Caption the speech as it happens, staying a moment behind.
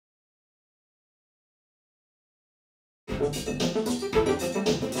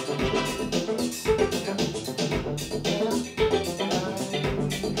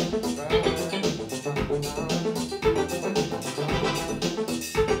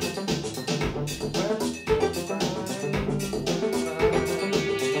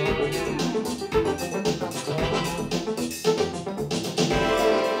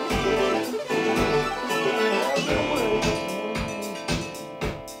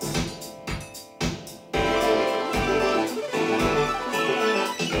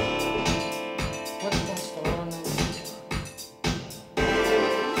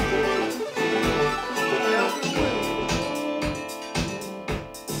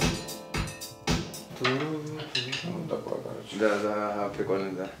Да,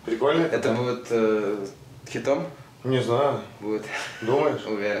 прикольно, да. Прикольно? Это будет хитом? Не знаю. Будет. Думаешь?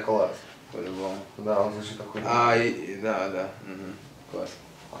 Уверен. Класс. По-любому. Да, он звучит охуенно. Да. Класс.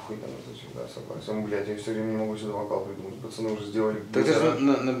 Охуенно звучит, да, согласен. Блядь, я все время не могу сюда вокал придумать. Пацаны уже сделали. Так ты же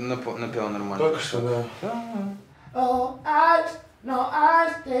напел нормально. Только что, да. Oh, no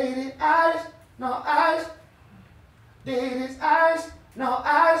eyes, dated eyes, no eyes, dated eyes, no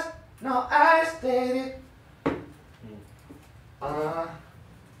eyes, no eyes, dated.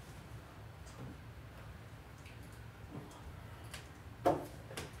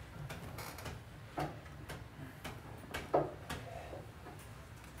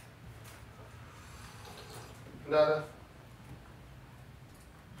 Да.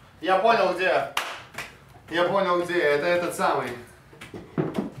 Я понял, где. Это этот самый.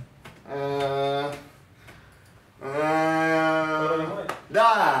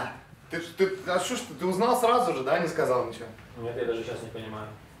 Да. Ты узнал сразу же, да? Не сказал ничего? Нет, я даже сейчас не понимаю.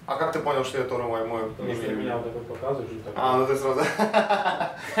 А как ты понял, что я Торновой мой? Потому что меня вот так вот показываешь. Ну ты сразу.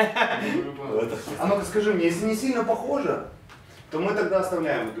 А ну-ка скажи мне, если не сильно похоже, то мы тогда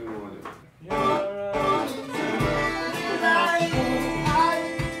оставляем эту мелодию.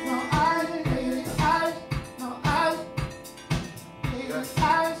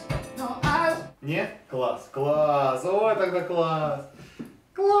 Нет? Класс. Ой, тогда класс.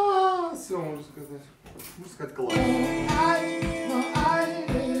 Все, можно сказать. Класс.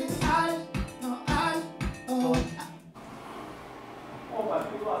 Опа,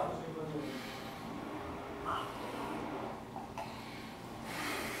 ты классно.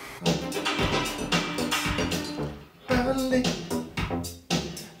 Beverly,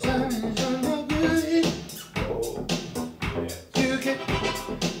 you get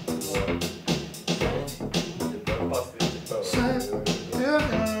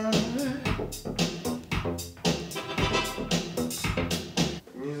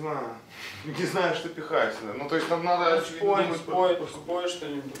Не знаю, что пихать. Ну, то есть нам надо... Спой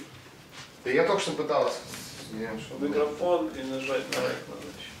что-нибудь. Да я только что пытался. Микрофон и нажать на лайк надо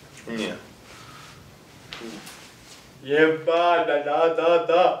еще. Нет. Ебать,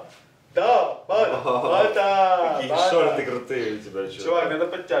 да. Какие шорты крутые у тебя, чувак. Чувак, надо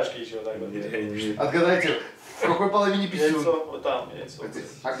подтяжки еще вот так вот. Отгадайте, в какой половине писюн? Яйцо, вот там яйцо.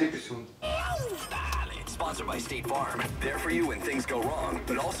 А где писюн? Sponsored by State Farm. There for you when things go wrong,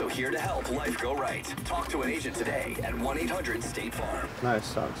 but also here to help life go right. Talk to an agent today at 1-800-STATE-FARM. Nice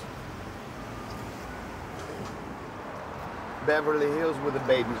songs. Beverly Hills with a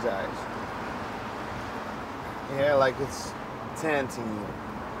baby's eyes. Yeah, like it's tenting you.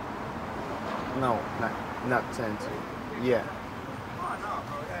 No, not tenting. Yeah.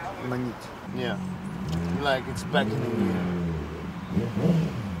 Manit. Yeah. Like it's beckoning you.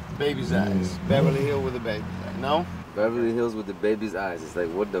 Baby's eyes. Beverly Hills with a baby's eyes. No? Beverly Hills with the baby's eyes. It's like,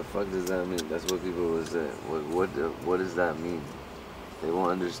 what the fuck does that mean? That's what people would say. What does that mean? They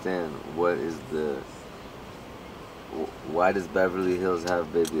won't understand what is the... Why does Beverly Hills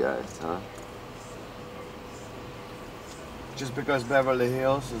have baby eyes, huh? Just because Beverly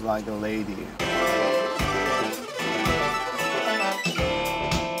Hills is like a lady.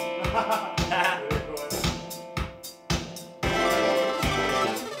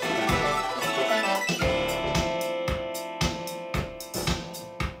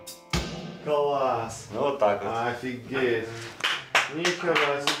 Класс! Ну вот так вот. Офигеть!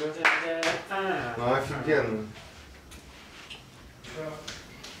 Нихера себе! Ну офигенно!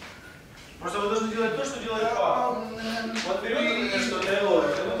 Просто вы должны делать то, что делает папа. Вот берем, например, что-то и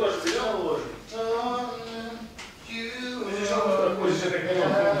ложит. Мы тоже берем и ложим. Ты же что проходишь это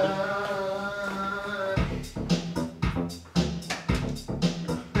канал?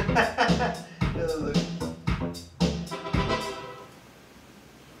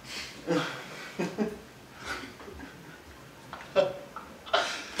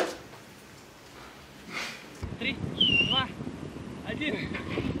 Три, два, один.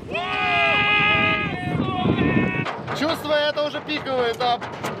 Чё чувство это уже пиковый этап.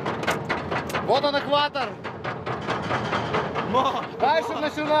 Вот он экватор. Но дальше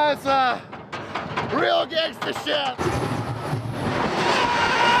начинается real gangster shit.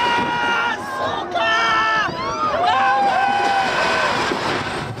 Сука!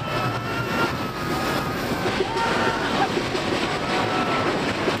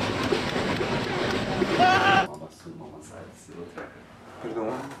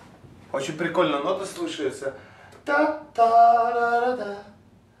 Придумал. Очень прикольно, ноты слушаются. Та-та-ра-ра-да.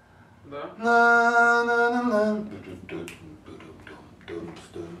 Да. На-на-на-на.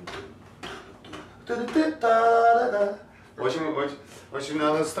 Та-та-та-ра-да. Очень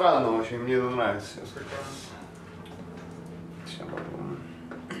надо странно, очень мне это нравится. Сейчас попробуем.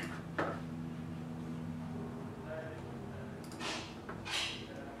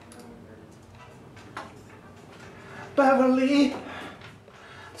 Beverly,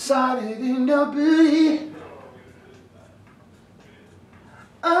 decided in your beauty.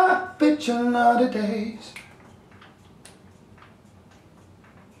 A picture of the days.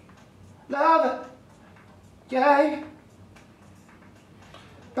 Love it, yeah.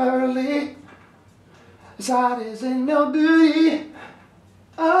 Beverly, decided in your beauty.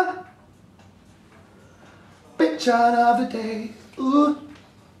 A picture of the days. Ooh.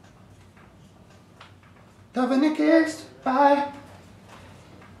 Loving the kissed by.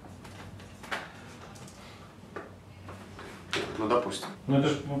 Ну, допустим. Ну это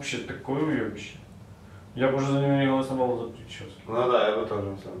же вообще такое уебище. Я бы уже за него не голосовал за прическу. Ну да, я бы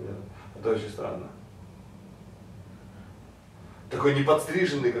тоже, на самом деле. Это очень странно. Такой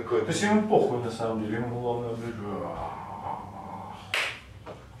неподстриженный какой-то. То есть ему похуй на самом деле, ему главное быть.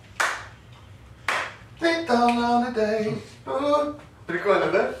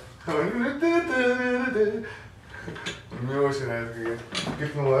 Прикольно, да? Мне очень нравится, как я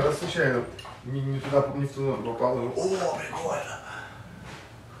пикнул, я случайно не туда, не в ту попал. О, прикольно!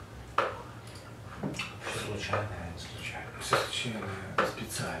 Все случайно, случайно. Все случайно,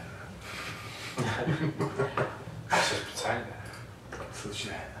 специально. Все специально.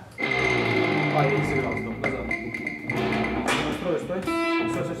 Случайно. А, я не сыграл, стоп, назад. Стой. Стой.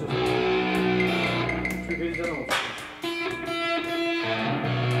 Чуть перетянул.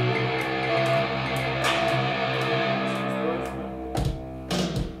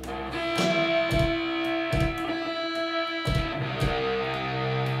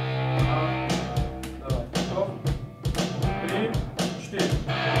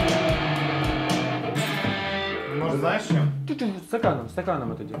 Знаешь чем?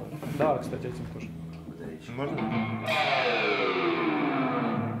 Стаканом это делаем. Да, кстати, этим тоже. Можно?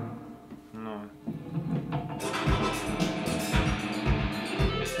 Ну.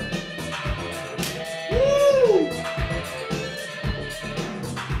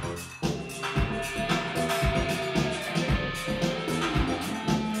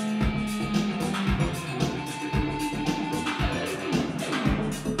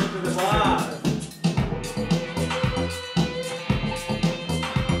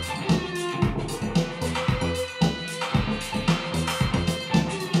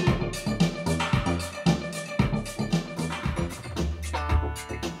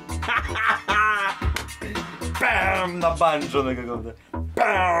 На банджо на каком-то.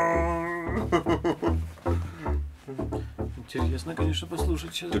 Интересно, конечно,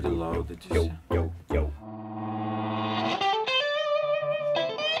 послушать сейчас дела вот эти все.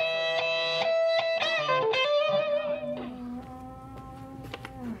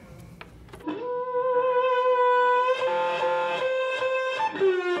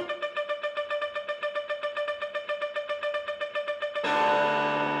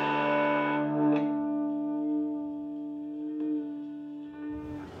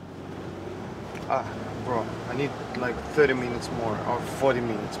 Bro, I need like 30 minutes more or 40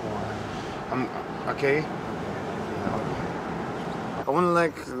 minutes more. I'm okay? Yeah, okay. I want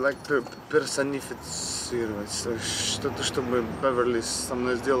like персонифицировать что-то, чтобы Beverly со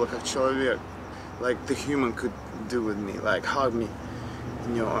мной сделала как человек. Like the human could do with me, like hug me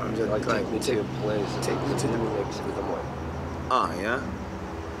in your arms. Like take me to a place. Take me to the домой. Yeah?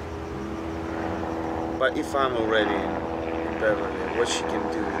 But if I'm already in Beverly, what she can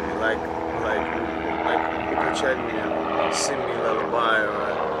do with me? Like укачать меня, sing me lullaby, or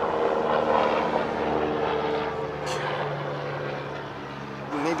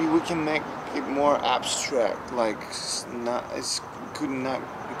maybe we can make it more abstract, like couldn't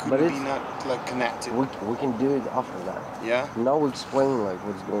be not like connected. We can do it after that. Yeah? Now we explain like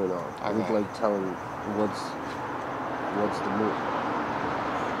what's going on. Okay. We like telling what's the move.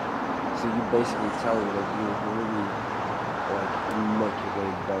 So you basically tell me that you really like make your way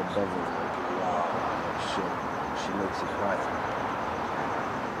by Beverly. Like, wow, shit she makes it right.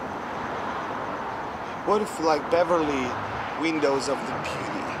 What if like Beverly windows of the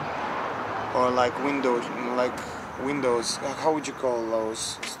beauty? Or like windows, how would you call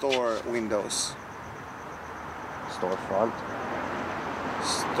those? Store windows? Storefront.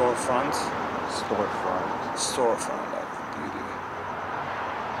 Storefront? Storefront. Storefront of the beauty.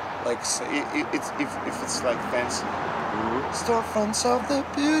 Like, so if it's like fancy. Storefronts of the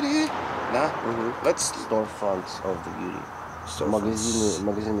beauty. Nah? Let's... Storefronts of the beauty.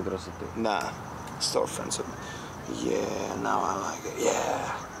 Магазины красоты. Nah. Storefronts of... Yeah, now I like it.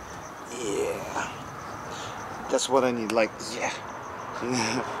 Yeah. Yeah. That's what I need, like, yeah.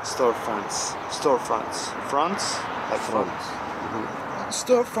 Storefronts. Storefronts. Fronts? Like fronts.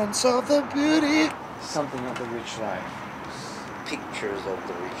 Storefronts of the beauty. Something of the rich life. Pictures of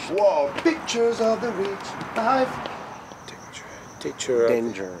the rich. Whoa, pictures of the rich life. Danger.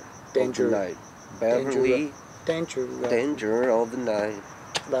 Danger. Danger of the night. Beverly. Danger. Danger of the night.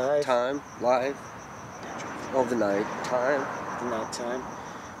 Life. Time. Life. Of the night. Time. The night time.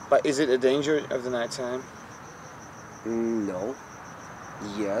 But is it a danger of the night time? No.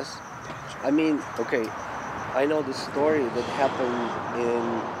 Yes. I mean, okay. I know the story that happened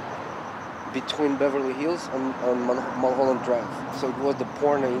between Beverly Hills and Mulholland Drive. So it was the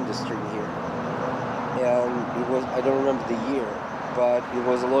porno industry here. And it was, I don't remember the year, but it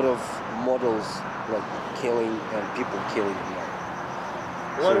was a lot of models like killing and people killing.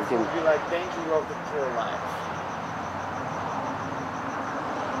 What if it would be like danger of the poor life?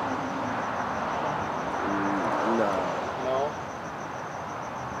 No. No?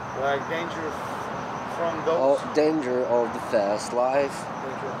 Like danger from those? Oh, danger of the fast life.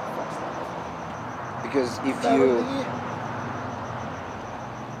 Danger of the fast life. Because if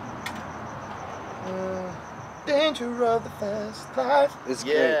danger of the fast life. It's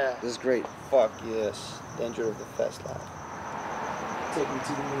great. It's great. Fuck yes. Danger of the fast life. Take me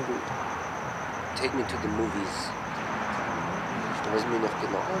to the movie. Take me to the movies. Возьми меня в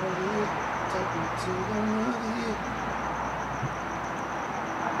кино. Take me to the movie.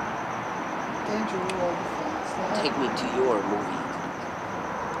 Danger of the fast life. Take me to your movie.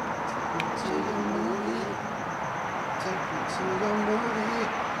 To the movie. Take me to the movie.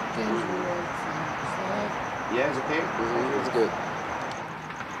 Danger of the fast life. Yeah, it's okay? It's good.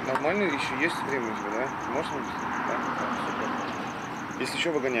 Нормально еще есть время у тебя, да? Можно? Да? Супер. Если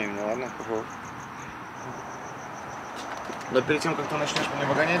что, выгоняй меня, ладно? Но перед тем, как ты начнешь меня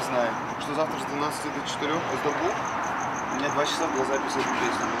выгонять, знай, что завтра с 12 до 4 из Добу у меня 2 часа для записи этой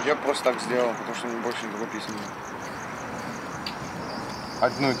песни. Я просто так сделал, потому что мне больше никакой песни нет.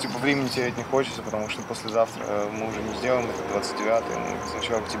 Ну, типа, времени терять не хочется, потому что послезавтра мы уже не сделаем, это 29-й, мы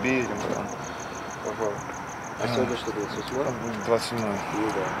сначала к тебе едем, потом. А сегодня что, 28-й? 27-й. Ну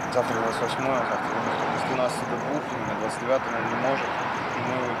да. Завтра 28-й, завтра с 12 до 2, именно 29-й он не может. И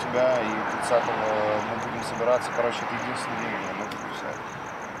мы у тебя, и 30-го мы будем собираться. Короче, это единственный день, я могу писать.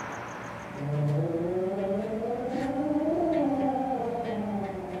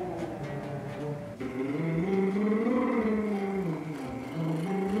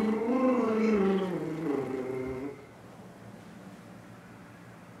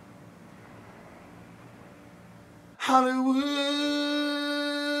 Hollywood,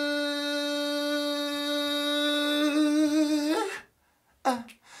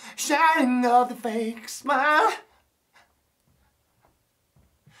 shining of the fake smile,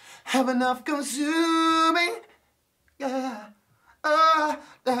 have enough consuming, yeah,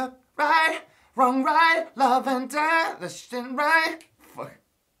 the right, wrong, right, love and death, the shit right, fuck,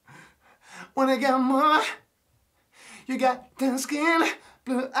 wanna get more, you got thin skin,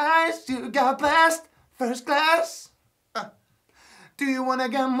 blue eyes, you got blessed, first class. Do you wanna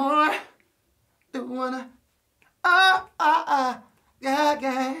get more? Do you wanna?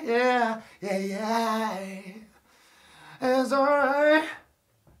 Yeah. It's alright.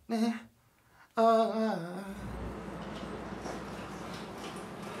 Yeah.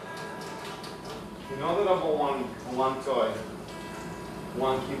 You know the number one toy,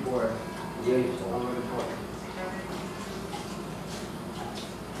 one keyboard. Yeah.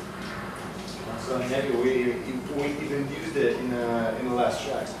 So maybe we even used it in the last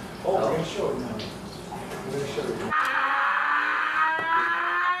track. Oh, we're gonna show it now. We're gonna show it.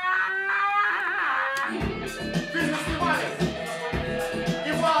 Бизнес Иванец!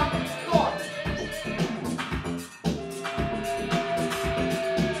 Иван Дорн!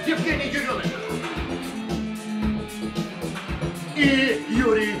 Евгений Яременко! И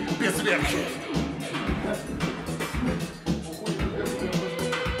Yuriy Bezverkhyi!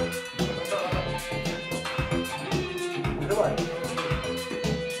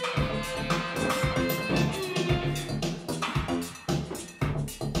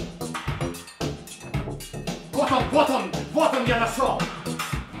 Вот он, я нашел!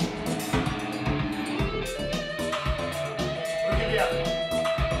 Руки вверх!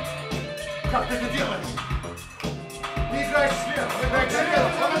 Как ты это делаешь? Ты играешь слева, он играет слева,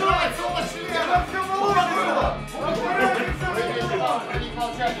 он играет члена!